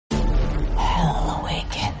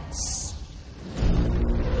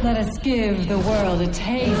Let us give the world a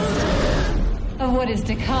taste of what is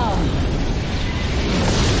to come.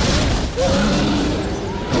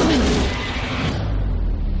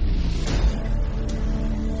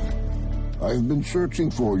 I've been searching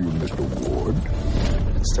for you, Mr. Ward.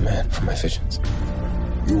 It's the man from my visions.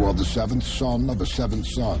 You are the seventh son of a seventh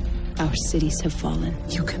son. Our cities have fallen.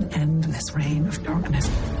 You can end this reign of darkness.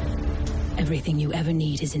 Everything you ever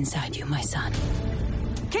need is inside you, my son.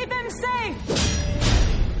 Keep him safe!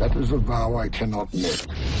 That is a vow I cannot make.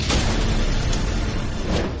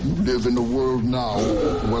 You live in a world now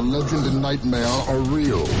where legend and nightmare are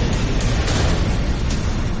real.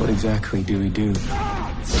 What exactly do we do?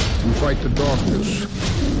 You fight the darkness,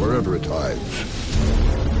 wherever it hides.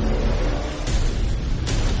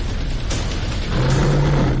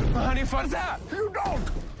 Honey, what's that? You don't!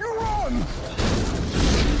 You run!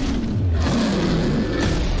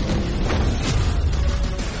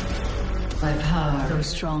 My power grows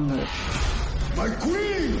stronger. My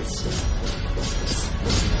queens!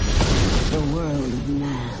 The world of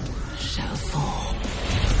man shall fall.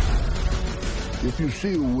 If you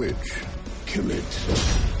see a witch, kill it.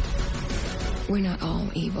 We're not all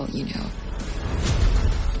evil, you know.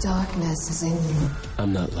 Darkness is in you.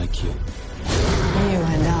 I'm not like you. You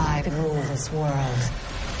and I could rule this world.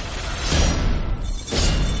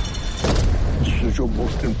 This is your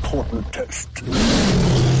most important test.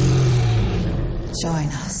 Join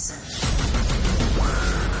us.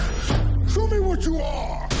 Show me what you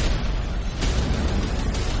are!